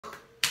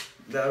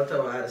No, I'm talking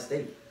about out of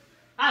state.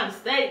 Out of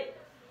state?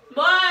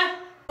 Boy. I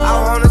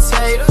wanna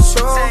tell you the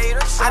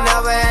truth. I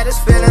never had this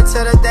feeling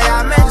till the day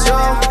I met you.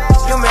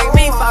 You make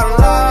me fall in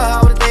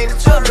love with the things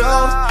that you do.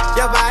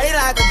 Your body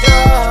like a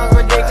drug,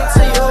 addicted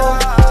to you.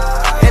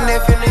 And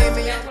if you need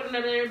me, That's what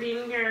another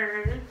being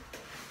girl.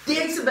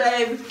 Dixie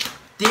baby.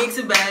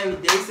 Dixie baby.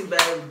 Dixie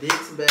baby.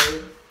 Dixie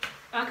baby.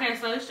 Okay,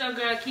 so it's your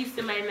girl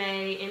Keisha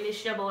May, and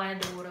it's your boy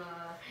Daughter.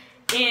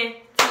 And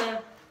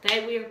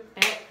today we're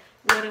back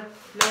with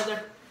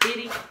another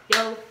video.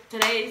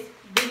 Today's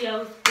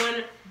video's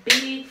gonna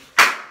be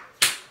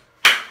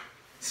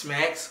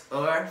Smacks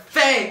or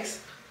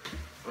fakes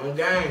on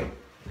game.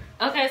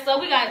 okay. So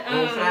we got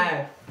On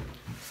 5.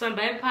 some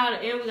baby powder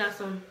and we got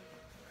some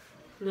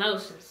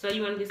lotion. So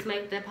you wanna get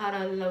smacked with that powder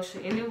and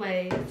lotion.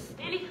 Anyways,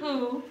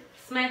 anywho,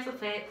 smacks or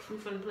facts. We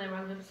finna play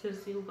rock paper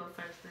scissors. See who go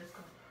first. Let's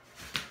go.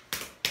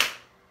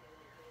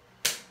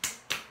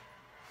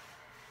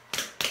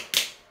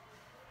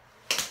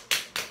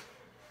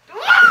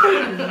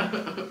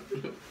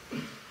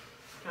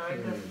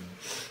 Alright, good.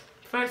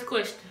 First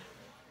question.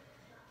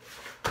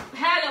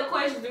 Have your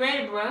questions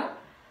ready, bro.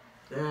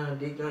 Damn,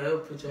 Dick, don't ever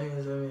put your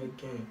hands on me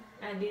again.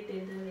 I did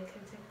that, then I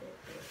can't take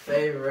that.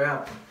 Favorite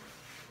rapper?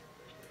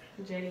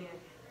 JD.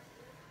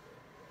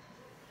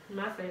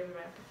 My favorite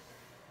rapper.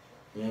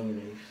 Young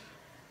Leaf.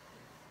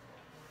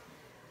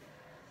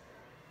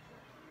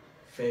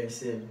 Favorite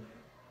sibling?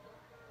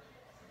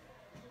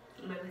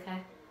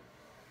 Malachi.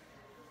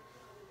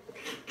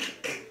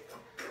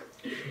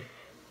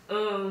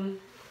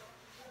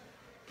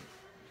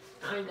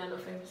 I ain't got no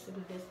favorite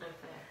sibling. That's not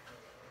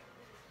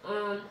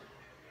fair.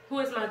 Who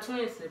is my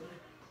twin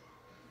sibling?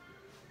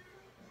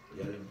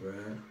 Yellow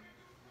Brown.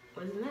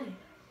 What's his name?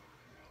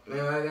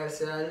 Man, I gotta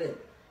say I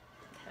lit.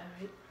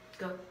 Alright,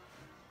 go.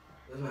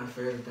 What's my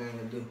favorite thing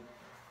to do?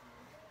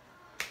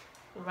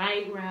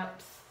 Write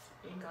raps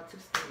and go to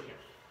the studio.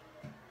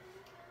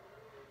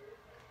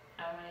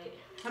 Alright.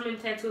 How many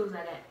tattoos I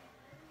got?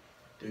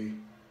 3.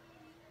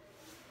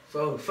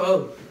 4.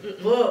 4.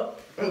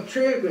 I'm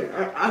tripping.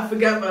 I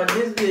forgot about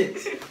this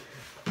bitch.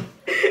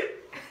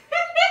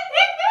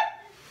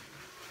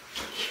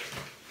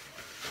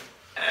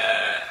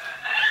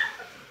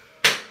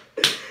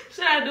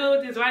 Should I do it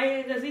with this right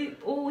here? Cause he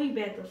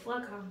bet the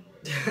fuck on me.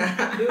 Do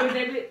it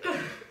that bit.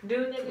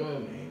 Do it that bit. Come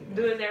on, man.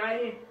 Do it that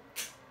right here.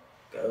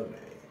 Go, man.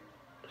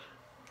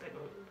 They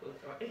gonna do it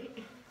right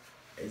here.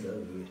 It's over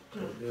with.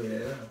 Don't do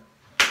that.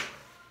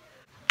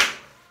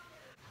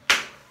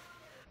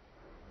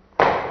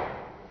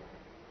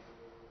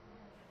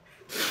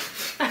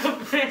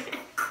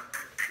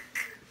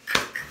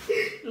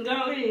 Go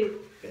ahead.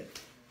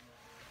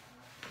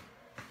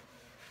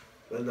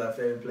 What's my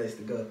favorite place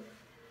to go?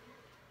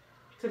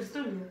 To the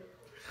studio.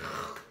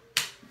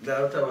 No,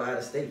 I'm talking about out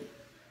of state.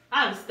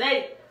 Out of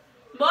state.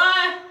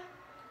 Boy.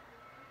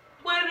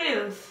 What it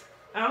is?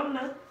 I don't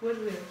know what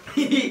it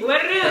is.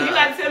 What it is? You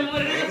gotta tell me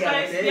what it is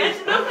first. Yes,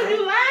 you know, cause you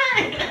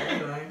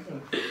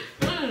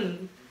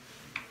lying.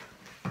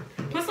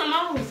 Put some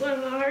on so it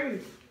won't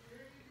hurt.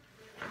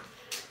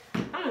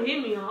 I'm gonna hit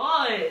me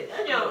hard.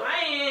 That's your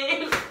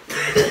man.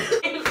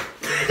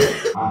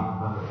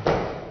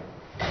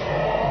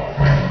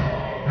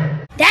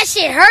 That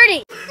shit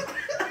hurting.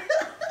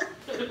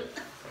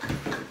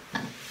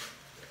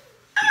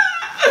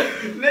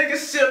 Nigga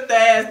shipped the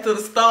ass to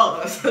the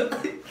stars.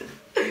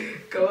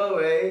 Come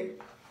on, man.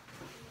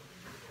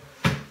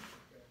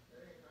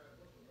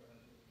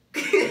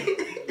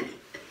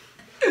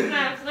 It's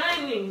not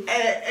funny.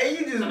 And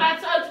you just...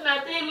 Somebody told you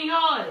not to hit me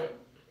hard.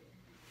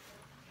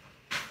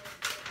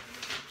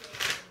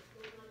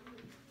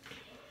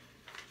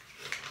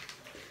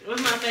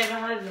 What's my favorite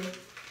holiday?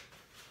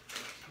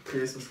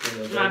 Christmas.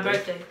 My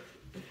birthday.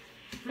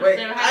 Wait,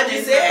 I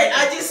just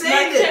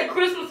said it.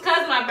 Christmas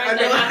cause my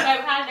birthday. My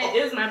favorite holiday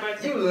is my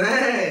birthday. You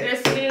lying.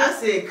 Yes, it is. I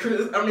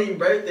said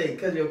birthday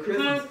cause your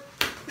Christmas.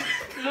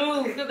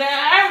 Move, cause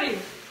that early.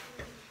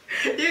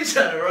 You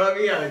trying to rub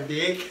me out,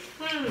 dick.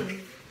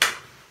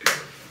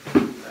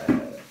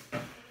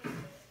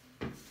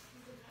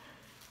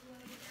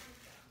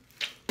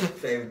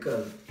 Favorite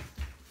color?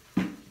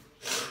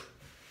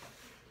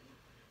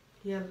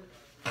 Yeah.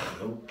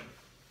 Nope.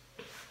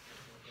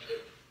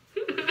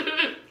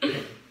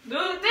 Do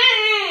it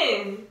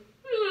then.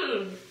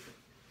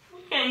 You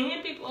can't hit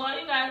people hard.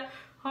 You got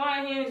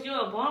hard hands.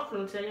 You're a bump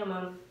from tell your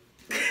mama.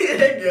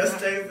 That girl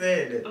stay saying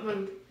that. I'm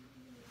gonna...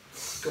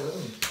 Come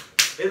on.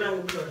 It's not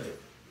gonna cut it.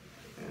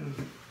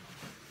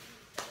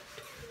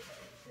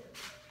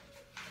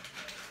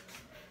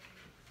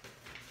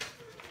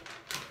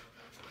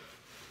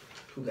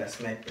 Who got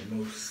smacked the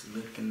most?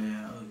 Looking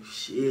now. Oh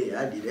shit,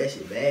 I did that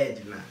shit bad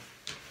tonight.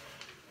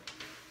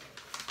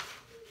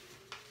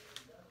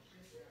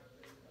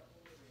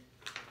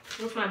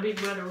 What's my big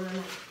brother real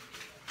name?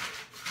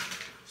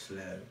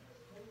 Slab.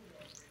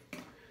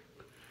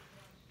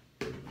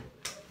 I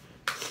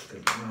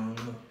don't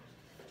know.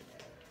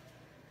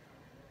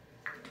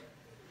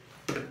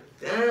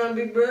 Damn,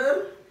 big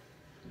brother.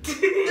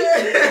 You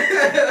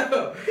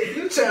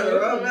trying to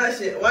run my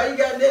shit. Why you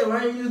got that?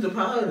 Why you use the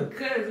powder?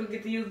 Cause we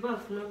get to use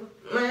both, remember?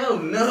 Man, oh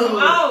no.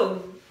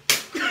 Oh!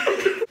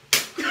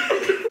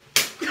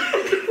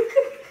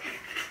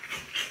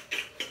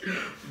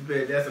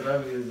 Bet that's what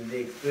I'm using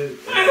next too.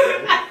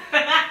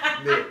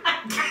 Bet.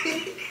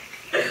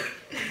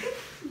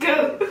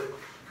 Go!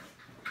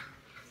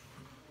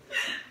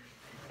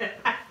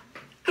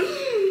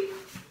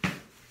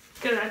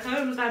 Cause I told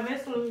him to stop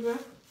messing with me, bro.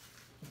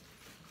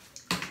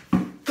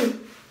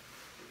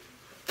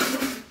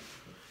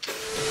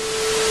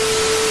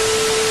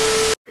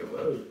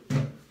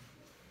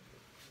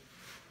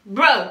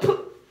 Bro,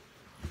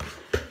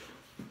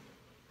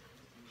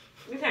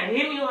 you can't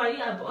hit me while you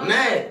got balls.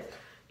 Man,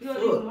 You gonna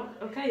leave a mark?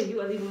 Okay, you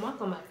gonna leave a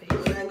mark on my face.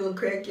 I'm not gonna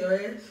crack your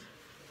ass.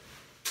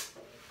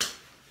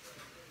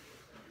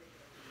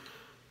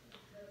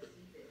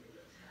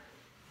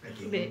 I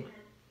can't. Bet.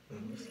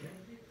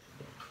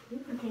 You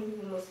can't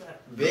even know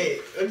that. Bet.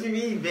 What you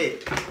mean,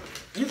 bet?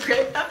 You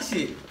cracked that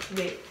shit.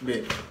 Bet.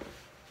 Bet.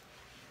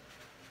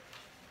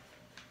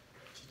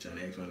 She trying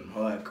to ask one of them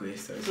hard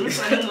questions. What's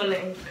my number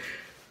name?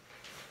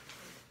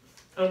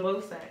 On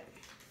both sides.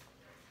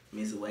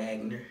 Miss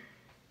Wagner.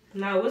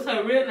 No, what's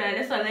her real name?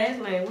 That's her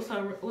last name.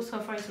 What's her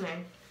first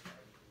name?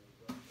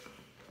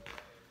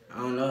 I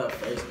don't know her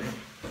first name.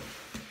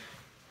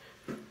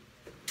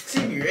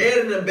 She be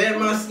ready to bet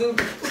my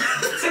stupid.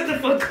 Shut the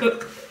fuck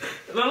up.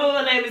 My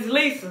mama name is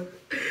Lisa.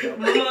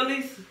 Mama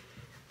Lisa.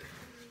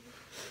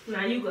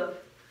 Now you go.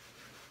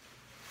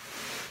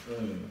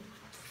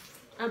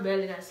 I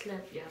barely got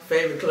slapped, y'all.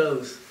 Favorite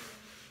clothes.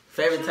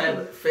 Favorite type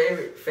of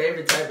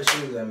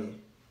shoes, I mean.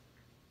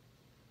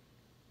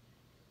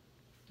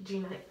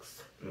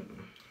 G-Nikes.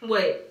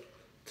 Wait.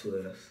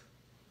 12s.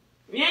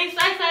 You ain't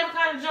say favorite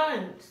kind of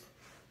Jordans.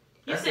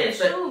 You said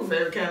shoes.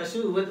 Favorite kind of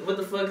shoe. What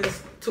the fuck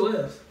is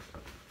 12s?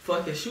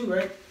 Fucking shoe,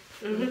 right?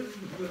 Mm-hmm.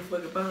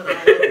 What the fuck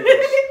about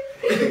it?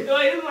 Wait,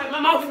 let me wipe my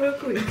mouth real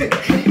quick.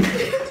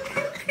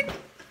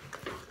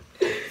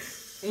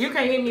 You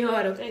can't hit me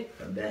hard, okay?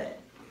 I'm bad.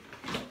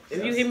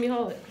 If you hit me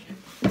hard.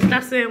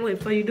 Stop saying wait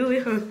before you do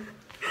it, huh?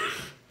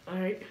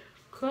 Alright.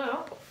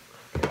 Cool.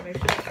 Make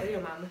sure you tell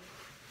your mama.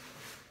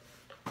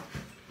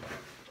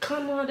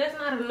 Come on, that's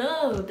not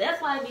enough.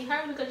 That's why it be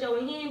hurting because your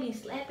hand be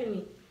slapping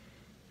me.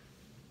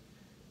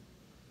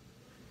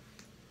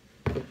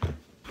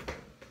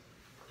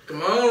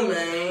 Come on,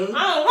 man.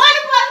 I don't want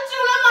to play with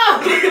you no more.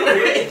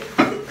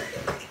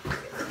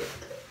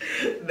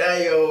 Now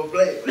you don't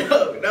play.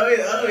 No,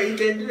 you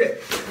can't do that.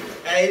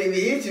 I ain't even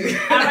hit you.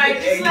 Alright,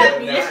 you slapped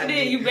me. Nah, Yes, you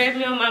did. You backed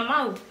me on my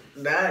mouth.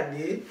 Nah, I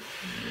did.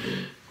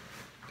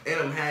 And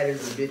I'm high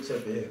as a bitch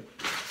up here.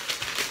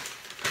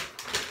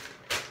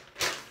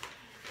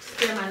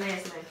 Spell my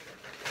last name.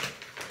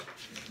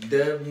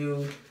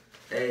 W-A-S.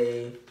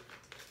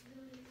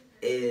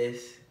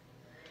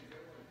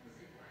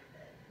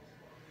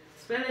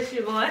 Spell that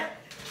shit, boy.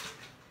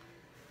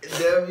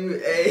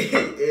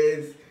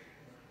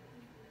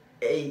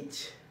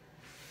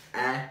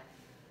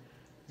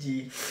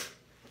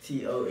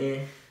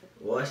 W-A-S-H-I-G-T-O-N.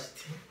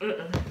 Washington.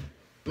 Mm-mm.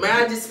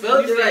 Man, I just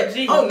spelled You it right. said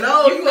G. Oh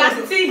no, You forgot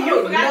the T.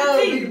 You forgot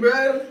the T.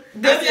 bro.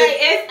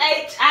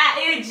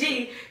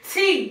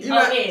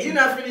 W-A-S-H-I-N-G-T-O-N. You're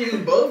not finna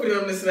use both of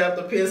them to slap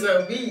the piss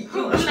out of me.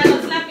 I'm not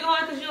gonna slap you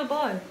hard because you're a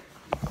boy.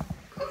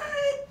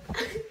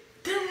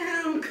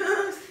 Damn,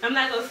 cuz. I'm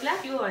not gonna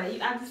slap you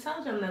hard. I just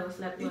told you I'm not gonna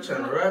slap you You hard.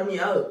 trying to rub me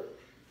out.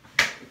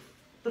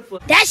 The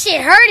fuck That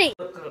shit hurting.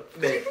 up.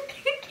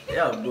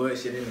 Y'all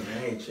bullshit in there.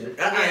 I ain't tripping.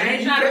 I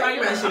ain't trying to rub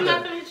you out. I'm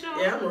not finna hit you.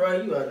 Yeah, I'm gonna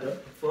rub you out though.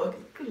 Fuck it.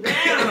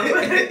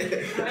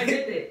 Damn. I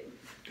did that.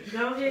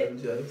 Go ahead. I'm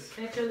jealous.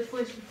 Ask your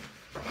question.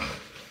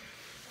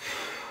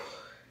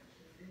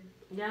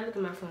 Y'all look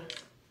at my phone.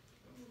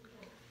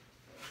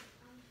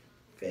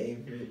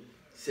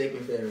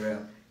 Second favorite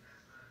rapper.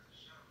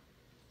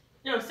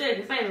 Yo, said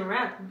your favorite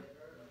rapper.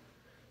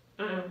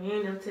 You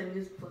ain't never tell me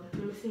this before.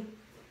 Let me see.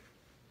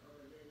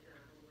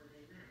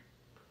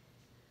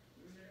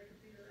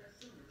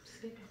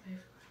 Second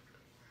favorite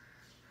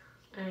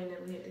rapper. I ain't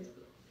never heard this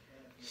before.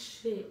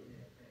 Shit.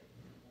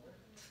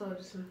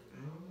 Soulja Slim.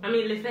 I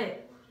mean, Lil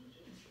Fat.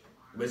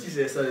 But you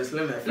said Soulja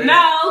Slim at first.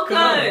 No, Come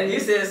on. cuz. You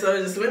said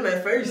Soulja Slim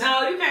at first.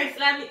 No, you can't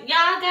slap me.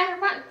 Y'all got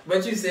it right.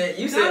 But you said,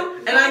 No,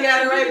 and I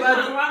got it right you about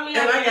trying to run me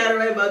and out I got it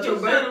right about You your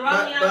trying to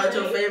run me out about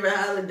your there. favorite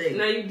holiday.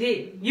 No, you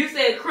didn't. You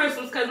said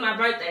Christmas because my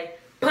birthday.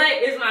 But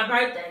it's my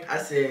birthday. I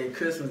said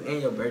Christmas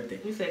and your birthday.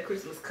 You said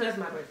Christmas because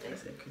my birthday. I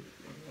said Christmas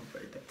and your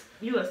birthday.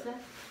 You a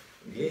slap?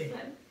 Yeah.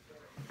 Slap me?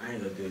 I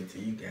ain't gonna do it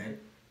till you got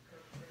it.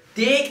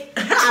 Dick!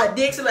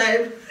 Dick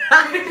baby.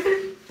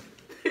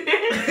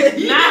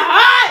 Not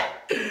hard!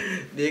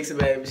 Dick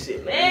baby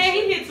shit. Man,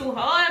 he hit too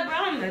hard, bro.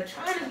 I'm not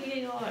trying to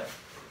get hard.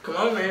 Come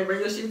on, man. Bring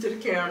your shit to the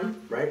camera.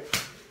 Right?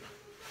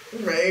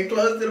 Right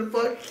close to the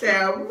fucking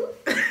camera.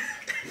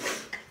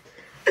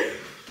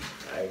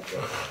 Alright, bro.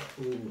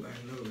 Ooh, I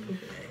know what to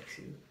ask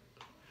you.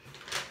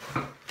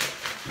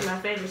 My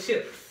favorite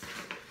chips.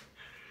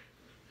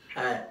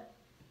 Hot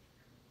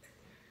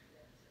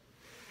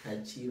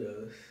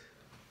Cheetos.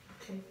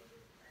 Okay.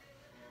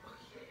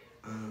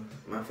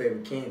 My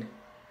favorite candy.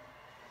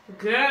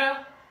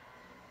 Girl.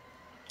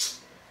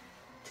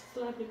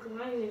 Slap me, cause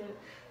I ain't even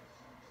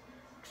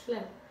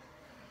slap.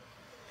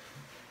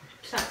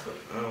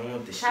 Chocolate. I don't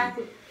want this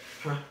Chocolate.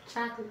 shit. Huh?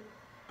 Chocolate.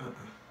 Alright.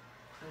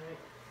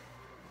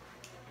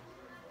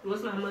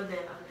 What's my mother name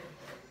on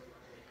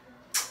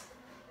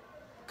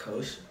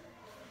Kosher.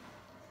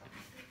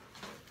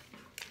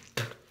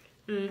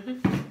 there?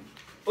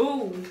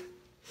 Ooh.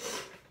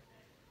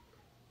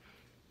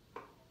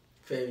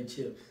 Favorite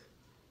chips.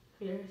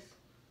 Yes.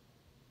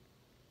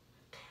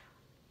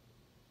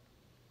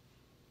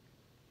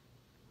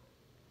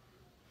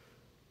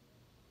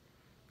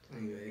 I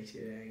ain't gonna ask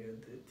you that. I ain't gonna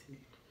do it to you.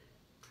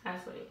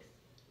 Hot Wings.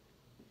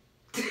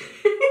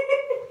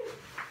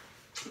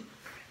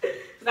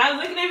 Stop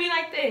looking at me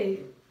like that.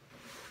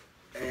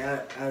 Hey,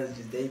 I was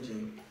just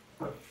daydreaming.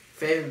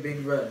 Favorite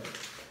Big Brother.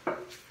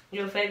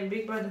 Your favorite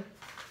Big Brother?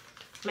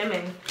 Man.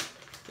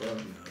 Well,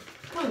 no.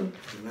 Who?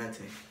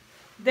 Devontae.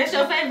 That's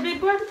your favorite Big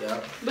Brother?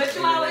 Yup. But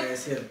you Ain't always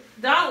ass him.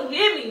 don't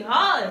hit me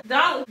hard.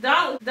 Don't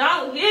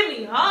hit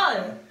me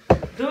hard.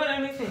 Do it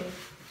on me thing.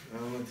 I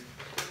don't want to.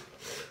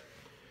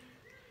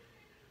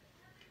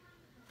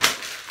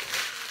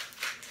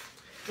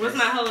 What's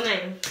my whole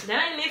name?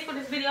 That ain't it for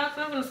this video. I'm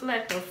gonna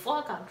slap the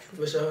fuck out you.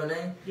 What's your whole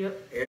name?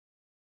 Yep.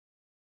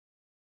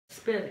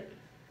 Spell it.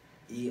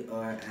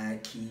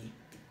 E-R-I-K.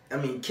 I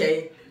mean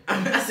K.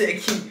 I said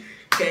Key.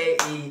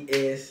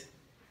 K-E-S-I-A.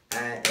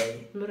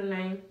 Middle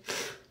name.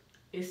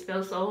 It's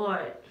spelled so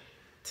hard.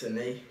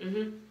 Tanae.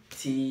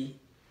 T-E-A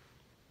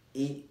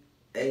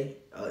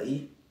or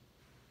E.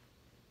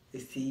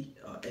 It's T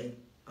or A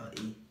or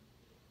E.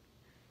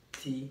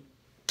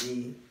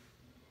 T-E.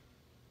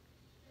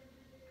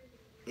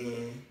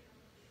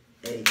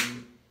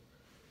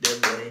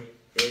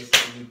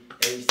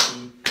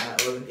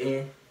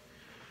 N-A-E-W-A-S-E-H-T-I-O-N.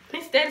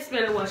 It's that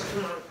spelling watch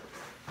tomorrow.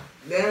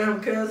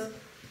 Damn, cuz.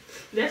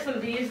 That's from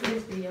this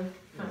video.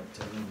 Huh.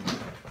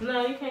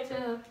 No, you can't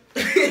tell.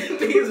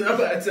 Niggas, I'm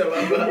about to tell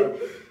my mom.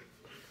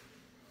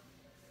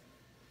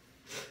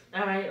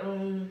 Alright,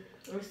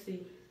 let's see.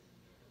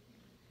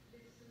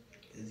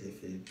 As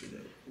if it,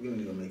 we need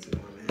to go make some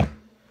more,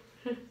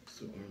 man.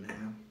 Some more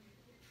now.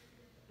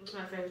 What's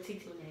my favorite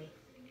TT name?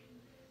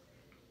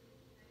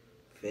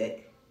 Fat.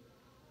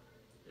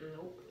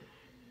 Nope.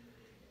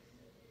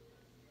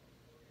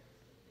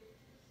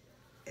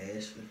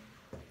 Ashley.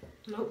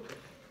 Nope.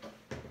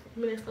 I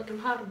mean, that's fucking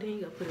hot, then you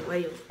gotta put it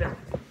way up there.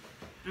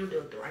 I'm gonna do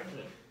it with the right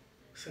hand.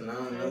 So now I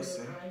don't know,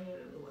 son. Right hand,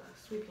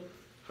 sweeping.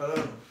 Hold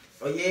on.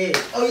 Oh, yeah.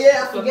 Oh,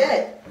 yeah, I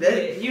forgot. That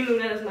Yeah, you knew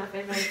that was my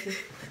favorite too.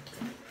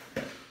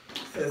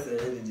 That's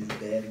really just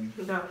bad to me.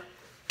 No.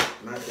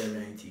 My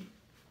favorite ain't T.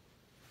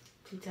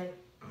 T-Tay.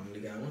 I only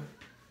got one.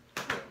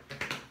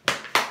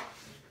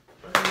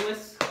 Okay,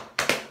 what's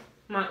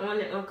my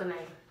only uncle name?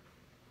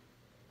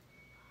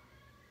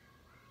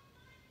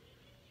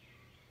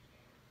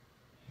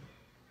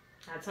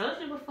 I told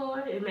you before,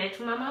 it matched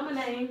my mama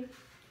name.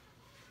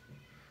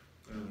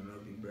 I don't know,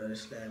 Big Brother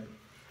slapping.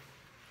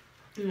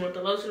 You want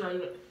the lotion or you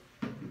want?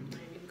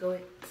 Go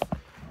ahead.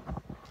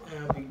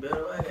 Yeah, Big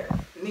Brother, I got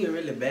nigga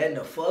really bad in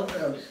the fuck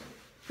up.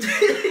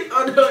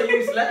 Oh no,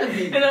 you slapped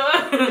me. You know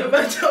what?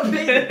 About your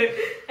nigga.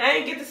 I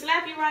ain't get to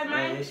slap you right,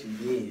 man. Yes, you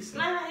did, son.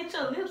 Nah, I hit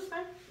your lips,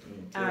 man.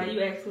 Alright,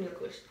 you asked me a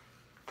question.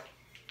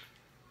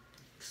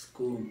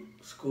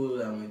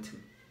 School I went to.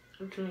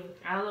 What you mean?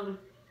 All of them.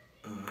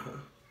 Uh-huh.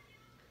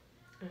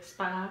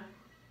 Inspire.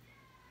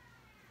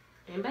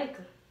 And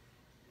Baker.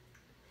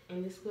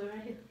 And this school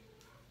right here.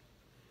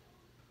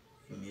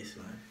 You missed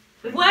one.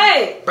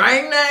 Wait!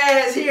 Bring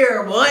that ass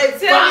here, boy.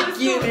 Tell me Fuck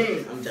the you, story.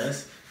 man. I'm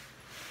just.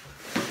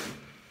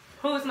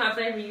 Who is my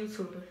favorite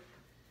YouTuber?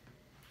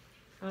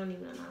 I don't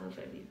even know my own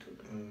favorite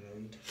YouTuber.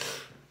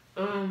 I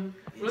don't know.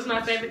 What's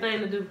my favorite thing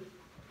to do?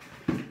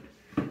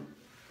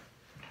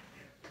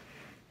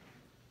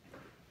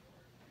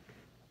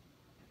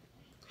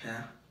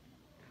 How?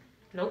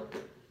 Nope.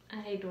 I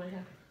hate doing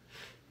hair.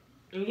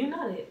 And you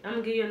know that. I'm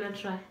gonna give you another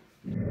try.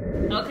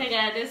 Okay,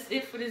 guys, that's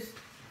it for this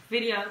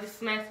video. This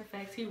is Master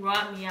Facts. He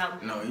robbed me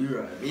out. No, you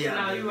right. Yeah.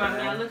 No, you robbed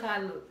me out. Look how I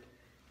look.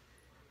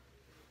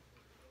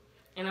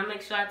 And I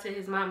make sure I tell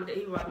his mama that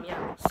he robbed me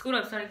out. Scoot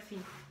up so I can see.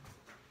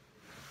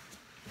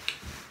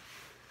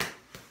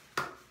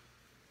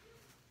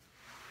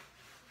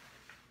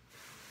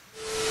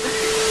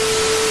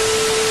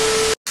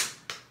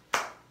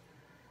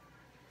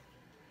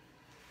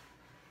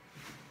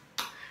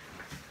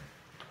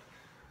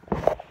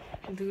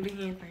 Do the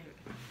hand thing.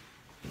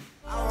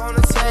 I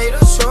wanna tell you the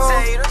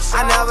truth. I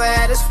never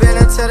had this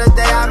feeling till the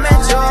day I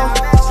met you.